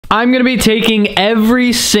I'm gonna be taking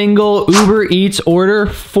every single Uber Eats order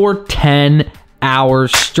for 10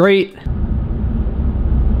 hours straight.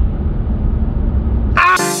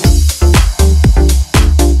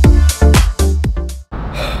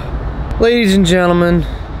 Ladies and gentlemen,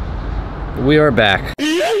 we are back.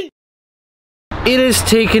 It has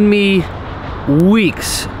taken me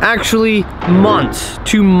weeks, actually months,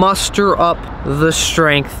 to muster up the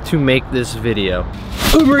strength to make this video.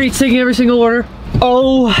 Uber Eats taking every single order.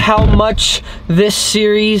 Oh, how much this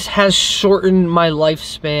series has shortened my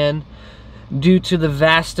lifespan due to the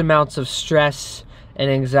vast amounts of stress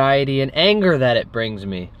and anxiety and anger that it brings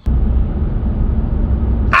me.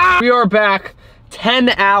 We are back. 10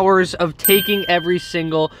 hours of taking every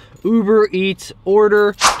single Uber Eats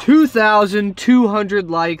order,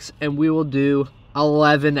 2,200 likes, and we will do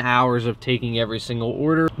 11 hours of taking every single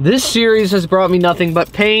order. This series has brought me nothing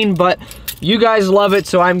but pain, but you guys love it,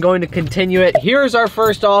 so I'm going to continue it. Here's our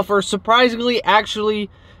first offer. Surprisingly, actually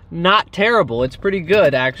not terrible. It's pretty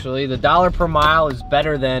good, actually. The $1 per mile is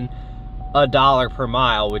better than $1 per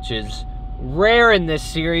mile, which is rare in this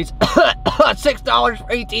series. $6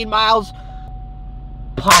 for 18 miles.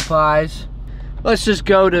 Popeyes. Let's just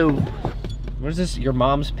go to, what is this, your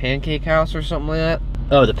mom's pancake house or something like that?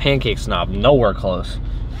 Oh, the Pancake Snob, nowhere close.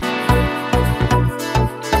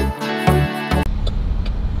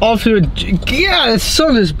 Off to a, yeah, the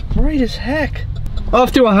sun is bright as heck.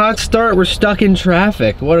 Off to a hot start, we're stuck in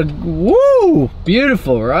traffic. What a, woo,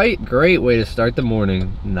 beautiful, right? Great way to start the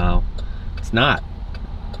morning. No, it's not.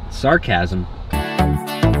 It's sarcasm.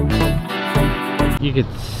 You could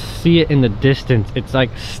see it in the distance. It's like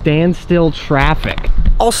standstill traffic.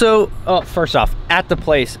 Also, first off, at the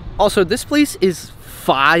place. Also, this place is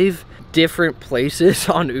 5 different places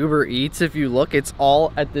on Uber Eats. If you look, it's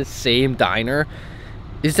all at the same diner.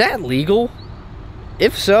 Is that legal?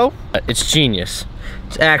 If so, it's genius.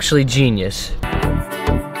 It's actually genius.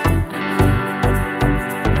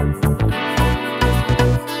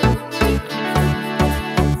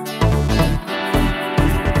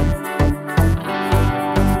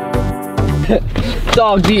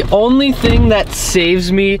 Dog, the only thing that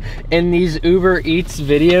saves me in these Uber Eats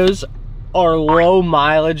videos are low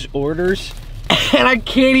mileage orders. And I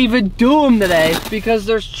can't even do them today because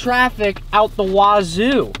there's traffic out the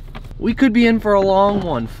wazoo. We could be in for a long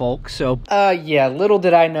one, folks. So, yeah, little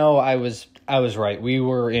did I know I was right. We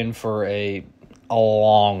were in for a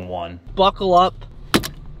long one. Buckle up,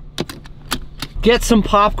 get some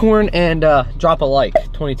popcorn, and drop a like.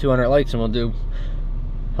 2,200 likes and we'll do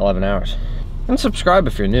 11 hours. And subscribe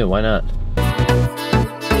if you're new, why not?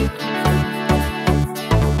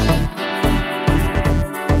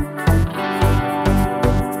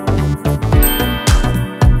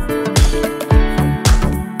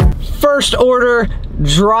 First order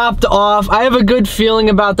dropped off. I have a good feeling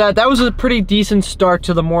about that. That was a pretty decent start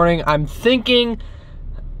to the morning. I'm thinking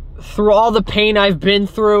through all the pain I've been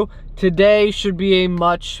through, today should be a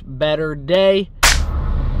much better day.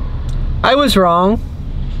 I was wrong.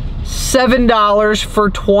 $7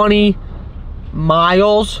 for 20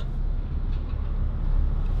 miles.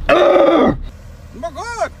 Oh my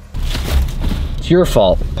God. It's your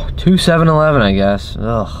fault. 2 7-Eleven, I guess.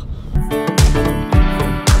 Ugh.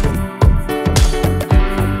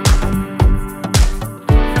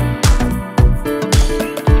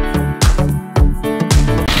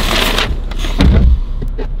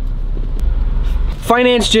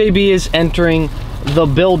 Finance JB is entering the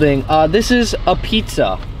building. This is a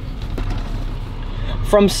pizza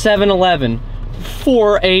from 7-Eleven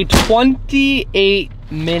for a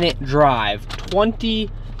 28-minute drive, 20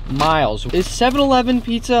 miles. Is 7-Eleven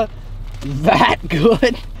pizza that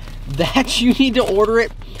good that you need to order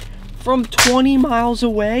it from 20 miles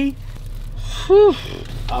away? Whew.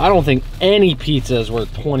 I don't think any pizza is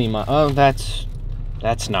worth 20 miles. Oh, that's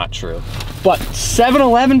not true. But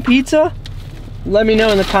 7-Eleven pizza? Let me know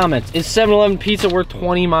in the comments. Is 7-Eleven pizza worth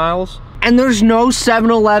 20 miles? And there's no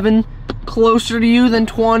 7-Eleven closer to you than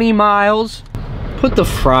 20 miles? Put the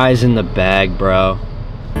fries in the bag, bro.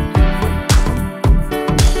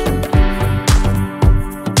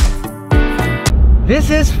 This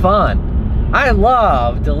is fun. I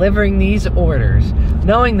love delivering these orders,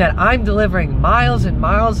 knowing that I'm delivering miles and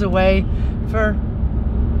miles away for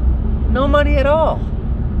no money at all.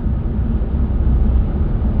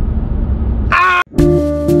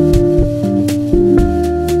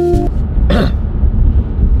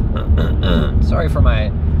 Sorry for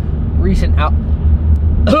my recent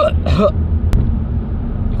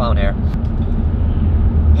clown hair.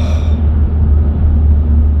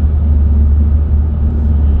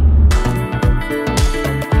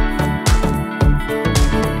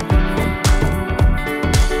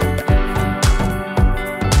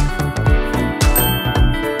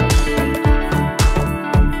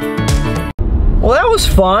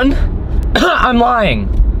 fun. I'm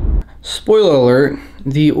lying. Spoiler alert,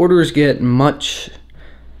 the orders get much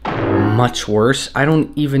worse. I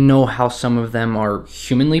don't even know how some of them are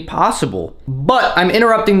humanly possible. But I'm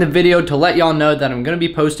interrupting the video to let y'all know that I'm gonna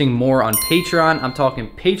be posting more on Patreon. I'm talking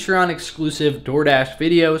Patreon exclusive DoorDash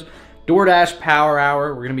videos, DoorDash Power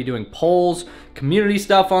Hour. We're gonna be doing polls, community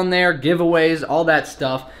stuff on there, giveaways, all that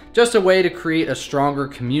stuff. Just a way to create a stronger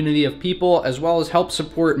community of people, as well as help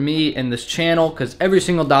support me and this channel, because every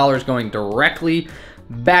single dollar is going directly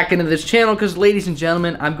back into this channel. Because ladies and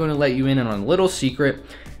gentlemen, I'm going to let you in on a little secret.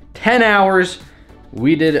 10 hours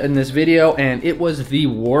we did in this video, and it was the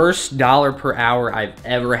worst dollar per hour I've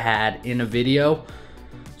ever had in a video.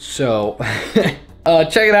 So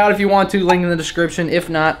check it out if you want to, link in the description. If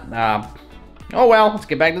not, oh well, let's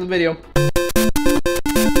get back to the video.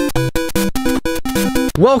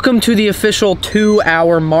 Welcome to the official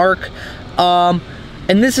 2-hour mark, and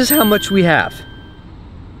this is how much we have.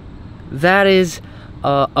 That is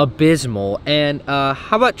abysmal. And how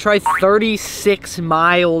about try 36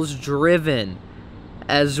 miles driven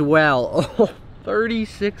as well? Oh,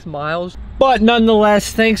 36 miles. But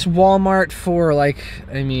nonetheless, thanks Walmart for, like,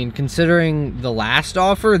 I mean, considering the last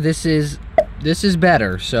offer, this is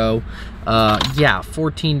better. So yeah,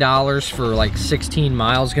 $14 for like 16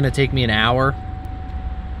 miles, gonna take me an hour.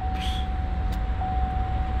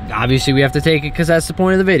 Obviously we have to take it because that's the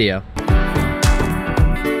point of the video.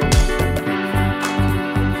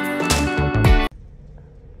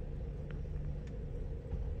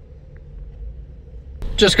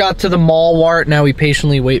 Just got to the Walmart. Now we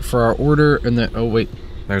patiently wait for our order, and then, oh wait,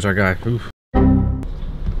 there's our guy. Oof.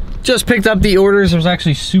 Just picked up the orders. It was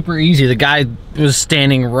actually super easy. The guy was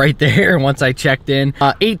standing right there once I checked in.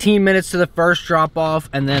 18 minutes to the first drop off,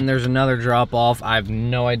 and then there's another drop off. I have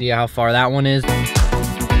no idea how far that one is.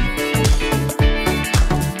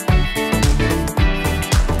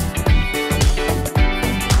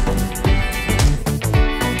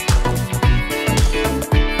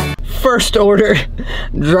 First order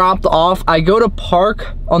dropped off. I go to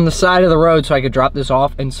park on the side of the road so I could drop this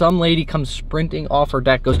off, and some lady comes sprinting off her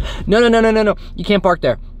deck, goes, no, you can't park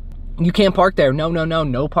there. You can't park there.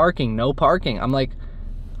 No parking, no parking. I'm like,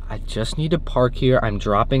 I just need to park here. I'm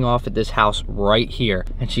dropping off at this house right here.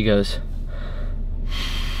 And she goes,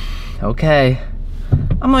 okay.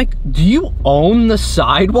 I'm like, do you own the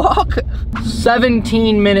sidewalk?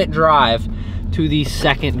 17-minute drive to the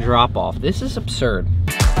second drop off. This is absurd.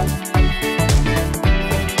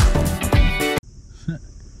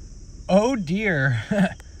 Oh dear.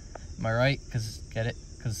 Am I right? Cause get it?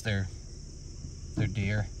 Cause they're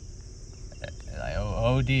deer.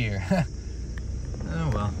 Oh dear.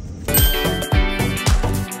 Oh well.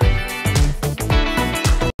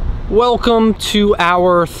 Welcome to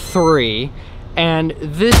hour 3, and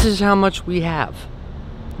this is how much we have.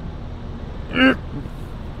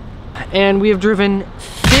 And we have driven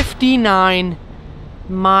 59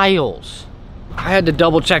 miles. I had to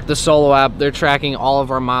double check the Solo app. They're tracking all of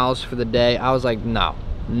our miles for the day. I was like,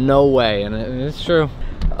 no way. And it's true.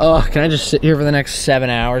 Oh, can I just sit here for the next 7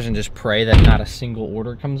 hours and just pray that not a single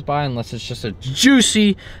order comes by, unless it's just a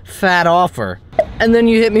juicy, fat offer? And then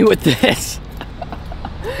you hit me with this.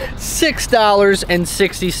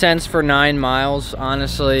 $6.60 for 9 miles.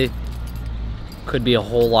 Honestly, could be a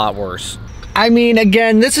whole lot worse. I mean,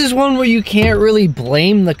 again, this is one where you can't really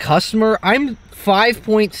blame the customer. I'm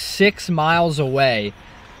 5.6 miles away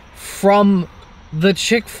from the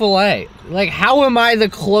Chick-fil-A. Like, how am I the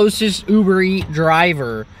closest Uber Eats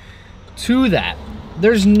driver to that?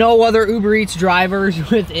 There's no other Uber Eats drivers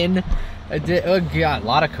within oh god, a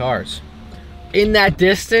lot of cars in that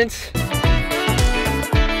distance.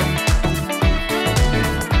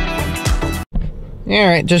 All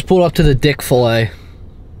right, just pulled up to the Dick-fil-A.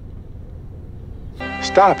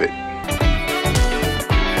 Stop it.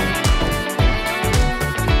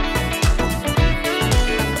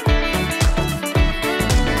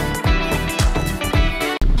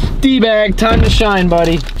 D-bag, time to shine,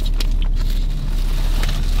 buddy.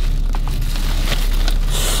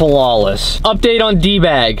 Flawless. Update on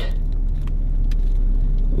D-bag.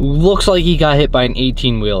 Looks like he got hit by an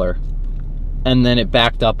 18-wheeler. And then it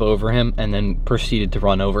backed up over him and then proceeded to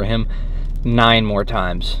run over him 9 more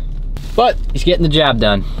times. But he's getting the job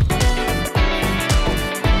done.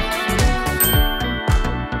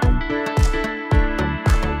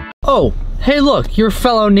 Oh, hey look, your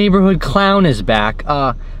fellow neighborhood clown is back.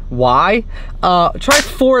 Why? Try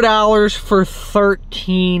 $4 for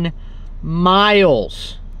 13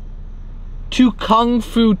 miles to Kung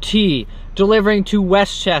Fu Tea, delivering to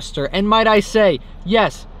Westchester. And might I say,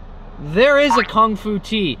 yes, there is a Kung Fu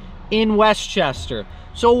Tea in Westchester.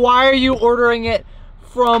 So why are you ordering it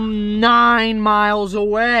from 9 miles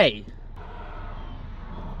away.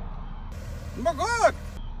 My God.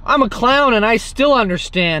 I'm a clown and I still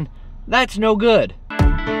understand that's no good.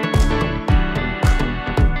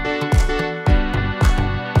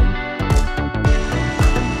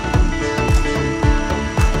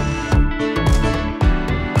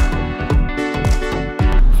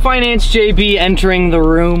 Finance JB entering the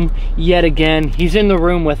room yet again. He's in the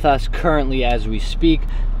room with us currently as we speak.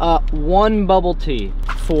 One bubble tea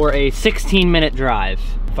for a 16-minute drive.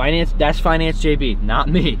 That's Finance JB, not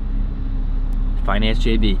me. Finance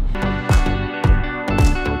JB.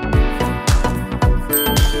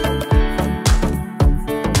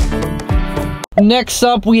 Next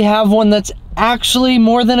up, we have one that's actually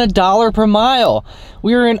more than $1 per mile.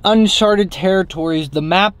 We are in uncharted territories. The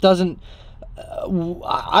map doesn't,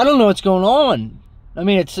 I don't know what's going on. I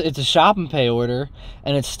mean, it's a shop and pay order,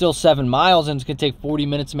 and it's still 7 miles, and it's gonna take 40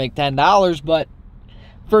 minutes to make $10, but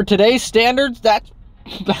for today's standards, that's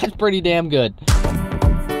pretty damn good.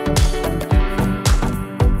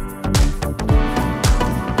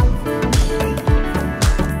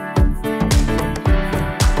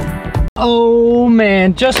 Oh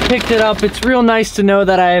man, just picked it up. It's real nice to know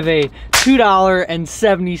that I have a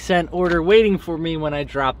 $2.70 order waiting for me when I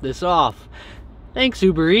drop this off. Thanks,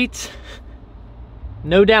 Ubereats.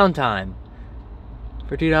 No downtime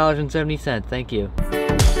for $2.70. Thank you.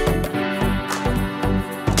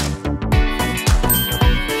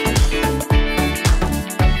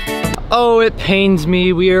 Oh, it pains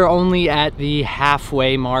me. We are only at the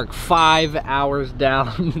halfway mark, 5 hours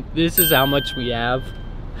down. This is how much we have.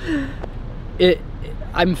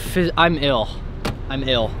 I'm ill. I'm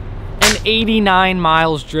ill. And 89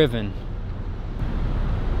 miles driven.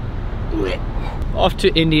 Off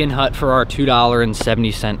to Indian Hut for our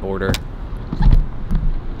 $2.70 order.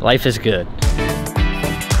 Life is good.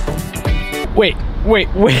 Wait.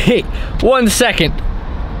 1 second.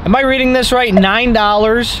 Am I reading this right?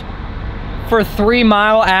 $9 for a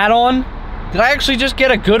 3-mile add-on? Did I actually just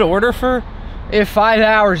get a good order for? 5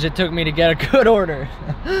 hours it took me to get a good order.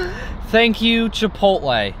 Thank you,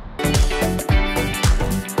 Chipotle.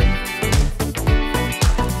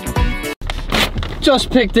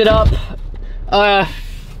 Just picked it up. I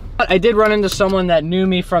did run into someone that knew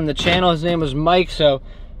me from the channel. His name was Mike, so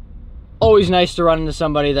always nice to run into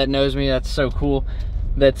somebody that knows me. That's so cool.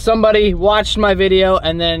 That somebody watched my video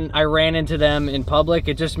and then I ran into them in public.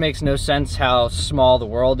 It just makes no sense how small the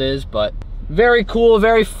world is, but very cool,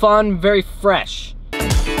 very fun, very fresh. I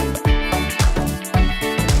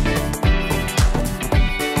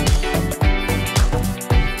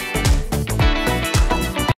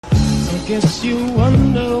guess you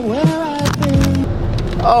wonder where I've been.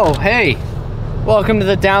 Oh, hey. Welcome to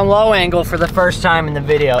the down low angle for the first time in the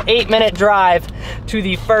video. 8-minute drive to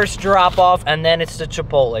the first drop off, and then it's the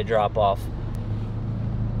Chipotle drop off.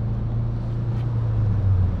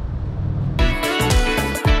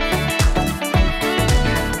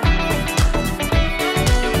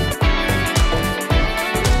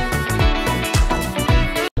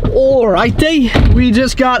 Alrighty, we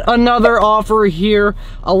just got another offer here.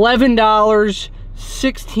 $11,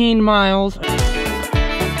 16 miles.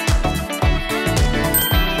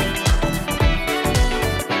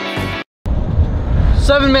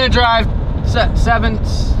 7-minute drive,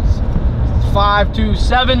 5 to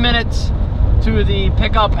 7 minutes to the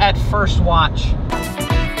pickup at First Watch.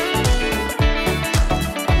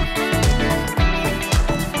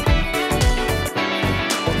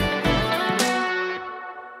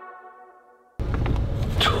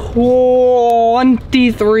 A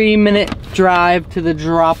 23-minute drive to the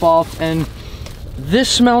drop-off, and this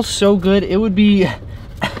smells so good. It would be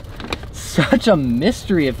such a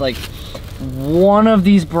mystery if like one of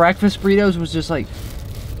these breakfast burritos was just like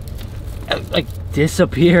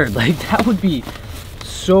disappeared. Like that would be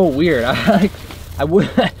so weird. I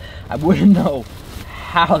wouldn't know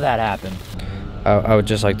how that happened. I would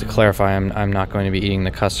just like to clarify, I'm not going to be eating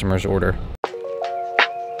the customer's order.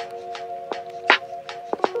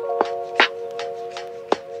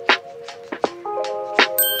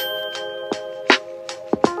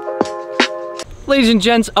 Ladies and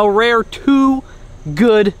gents, a rare 2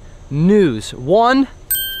 good news. 1,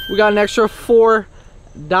 we got an extra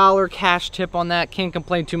 $4 cash tip on that. Can't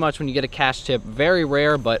complain too much when you get a cash tip. Very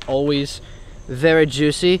rare, but always very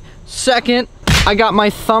juicy. 2nd, I got my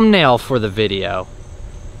thumbnail for the video.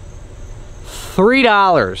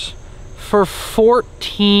 $3 for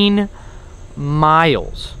 14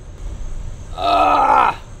 miles.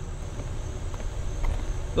 The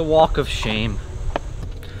walk of shame.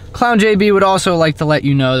 Clown JB would also like to let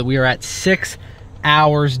you know that we are at 6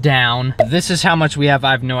 hours down. This is how much we have,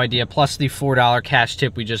 I have no idea, plus the $4 cash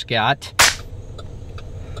tip we just got.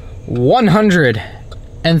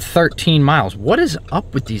 113 miles. What is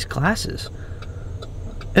up with these glasses?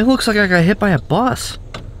 It looks like I got hit by a bus.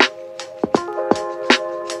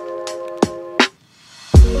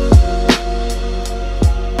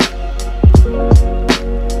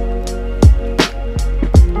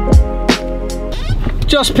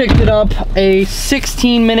 Just picked it up, a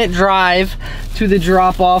 16-minute drive to the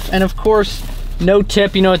drop-off, and of course, no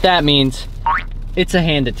tip. You know what that means. It's a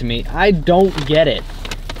hand it to me. I don't get it.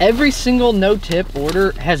 Every single no tip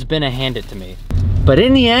order has been a hand it to me. But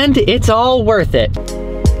in the end, it's all worth it.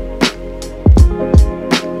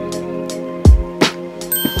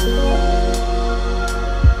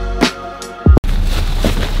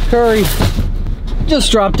 Curry.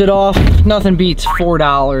 Just dropped it off. Nothing beats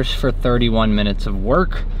 $4 for 31 minutes of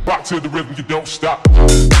work. Rock to the rhythm, you don't stop.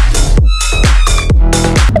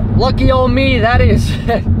 Lucky old me,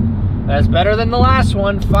 that's better than the last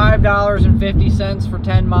one. $5.50 for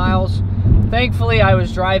 10 miles. Thankfully, I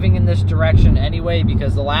was driving in this direction anyway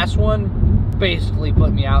because the last one basically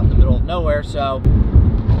put me out in the middle of nowhere, so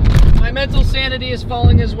my mental sanity is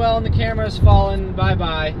falling as well and the camera is falling.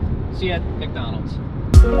 Bye-bye. See you at McDonald's.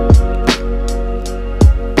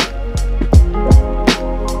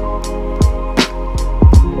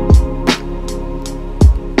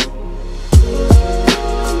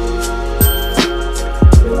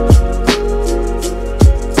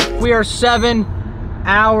 We are 7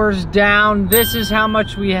 hours down. This is how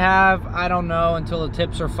much we have. I don't know until the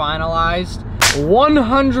tips are finalized.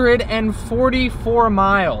 144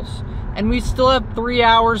 miles, and we still have 3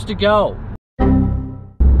 hours to go.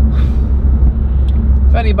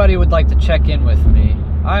 If anybody would like to check in with me,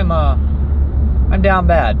 I'm down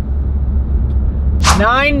bad.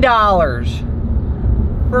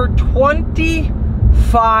 $9 for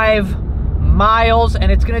 25 miles,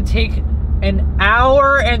 and it's gonna take an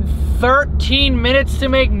hour and 13 minutes to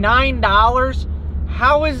make $9?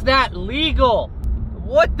 How is that legal?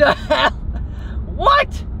 What the hell?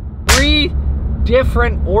 What? 3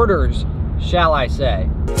 different orders, shall I say.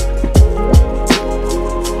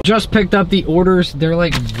 Just picked up the orders. They're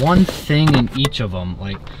like one thing in each of them.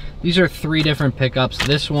 Like, these are 3 different pickups.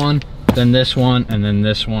 This one, then this one, and then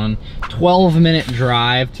this one. 12-minute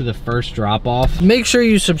drive to the first drop-off. Make sure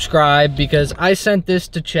you subscribe because I sent this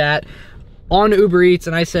to chat on Uber Eats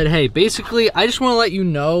and I said, hey, basically, I just want to let you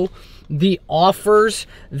know the offers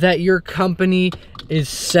that your company is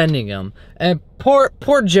sending them. And poor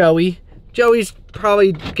Joey. Joey's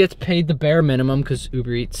probably gets paid the bare minimum because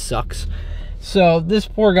Uber Eats sucks. So this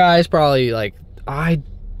poor guy's probably like, I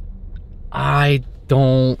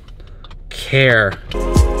don't care.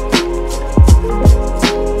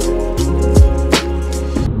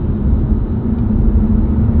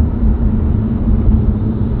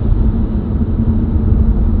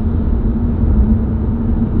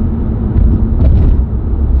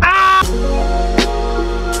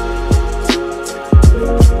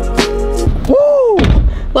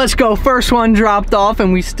 Let's go, first one dropped off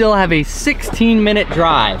and we still have a 16-minute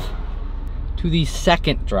drive to the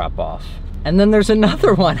second drop off. And then there's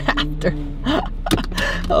another one after.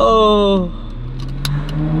 Oh.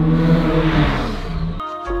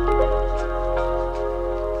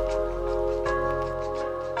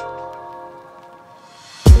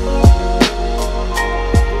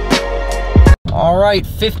 All right,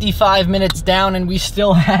 55 minutes down and we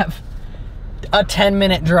still have a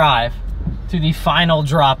 10-minute drive to the final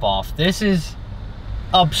drop-off. This is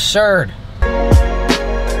absurd.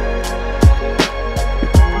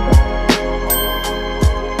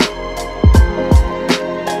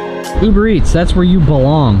 Uber Eats, that's where you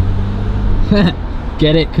belong.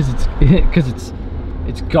 Get it? Because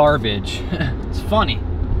it's garbage. It's funny.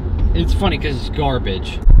 It's funny because it's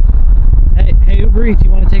garbage. Hey Uber Eats,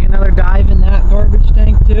 you want to take another dive in that garbage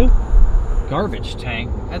tank too? Garbage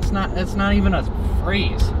tank? That's not even a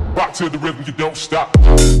phrase. Rock to the rhythm, you don't stop.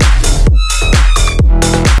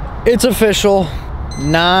 It's official.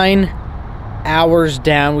 9 hours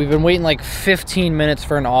down. We've been waiting like 15 minutes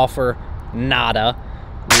for an offer. Nada.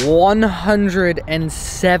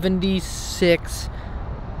 176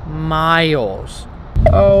 miles.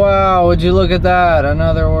 Oh wow, would you look at that?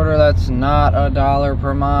 Another order that's not $1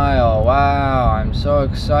 per mile. Wow, I'm so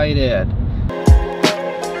excited.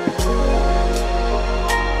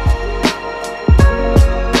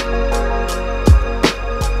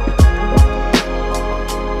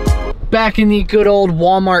 Back in the good old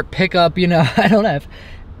Walmart pickup, you know, I don't have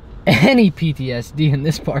any PTSD in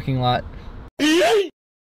this parking lot.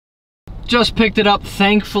 Just picked it up.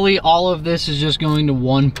 Thankfully, all of this is just going to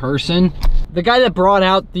one person. The guy that brought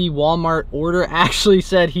out the Walmart order actually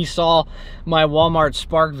said he saw my Walmart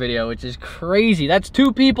Spark video, which is crazy. That's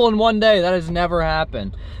 2 people in one day. That has never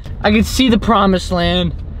happened. I can see the promised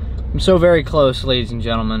land. I'm so very close, ladies and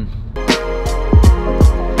gentlemen.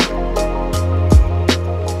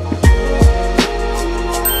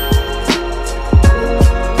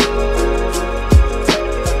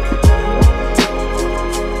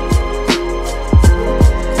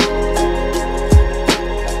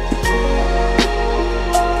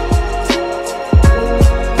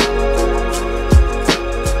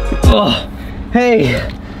 Oh, hey,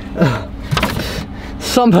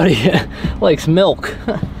 somebody likes milk.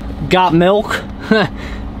 Got milk?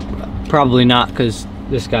 Probably not, because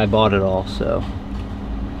this guy bought it all, so.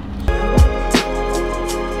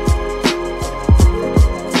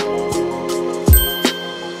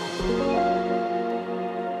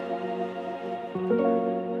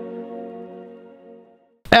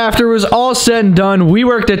 After it was all said and done, we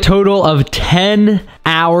worked a total of 10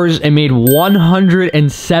 hours and made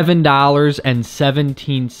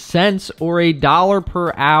 $107.17, or $1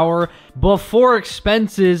 per hour, before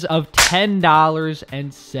expenses of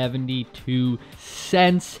 $10.72.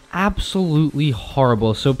 Absolutely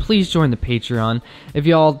horrible. So please join the Patreon. If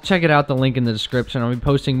y'all check it out, the link in the description. I'll be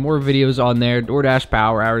posting more videos on there. DoorDash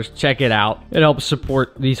Power Hours. Check it out. It helps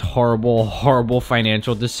support these horrible, horrible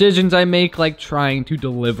financial decisions I make, like trying to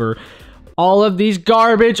deliver all of these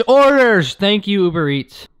garbage orders. Thank you,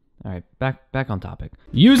 Ubereats. All right, back on topic.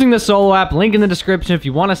 Using the Solo app, link in the description. If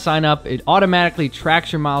you want to sign up, it automatically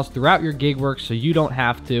tracks your miles throughout your gig work, so you don't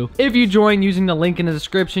have to. If you join using the link in the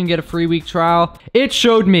description, get a free week trial. It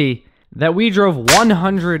showed me that we drove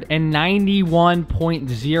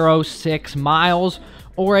 191.06 miles,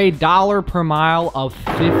 or $1 per mile of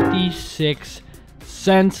 56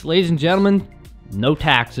 cents. Ladies and gentlemen, no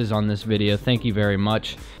taxes on this video. Thank you very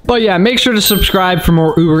much. But yeah, make sure to subscribe for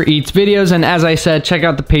more Uber Eats videos. And as I said, check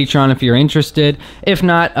out the Patreon if you're interested. If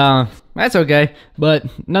not, that's okay. But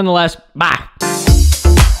nonetheless, bye.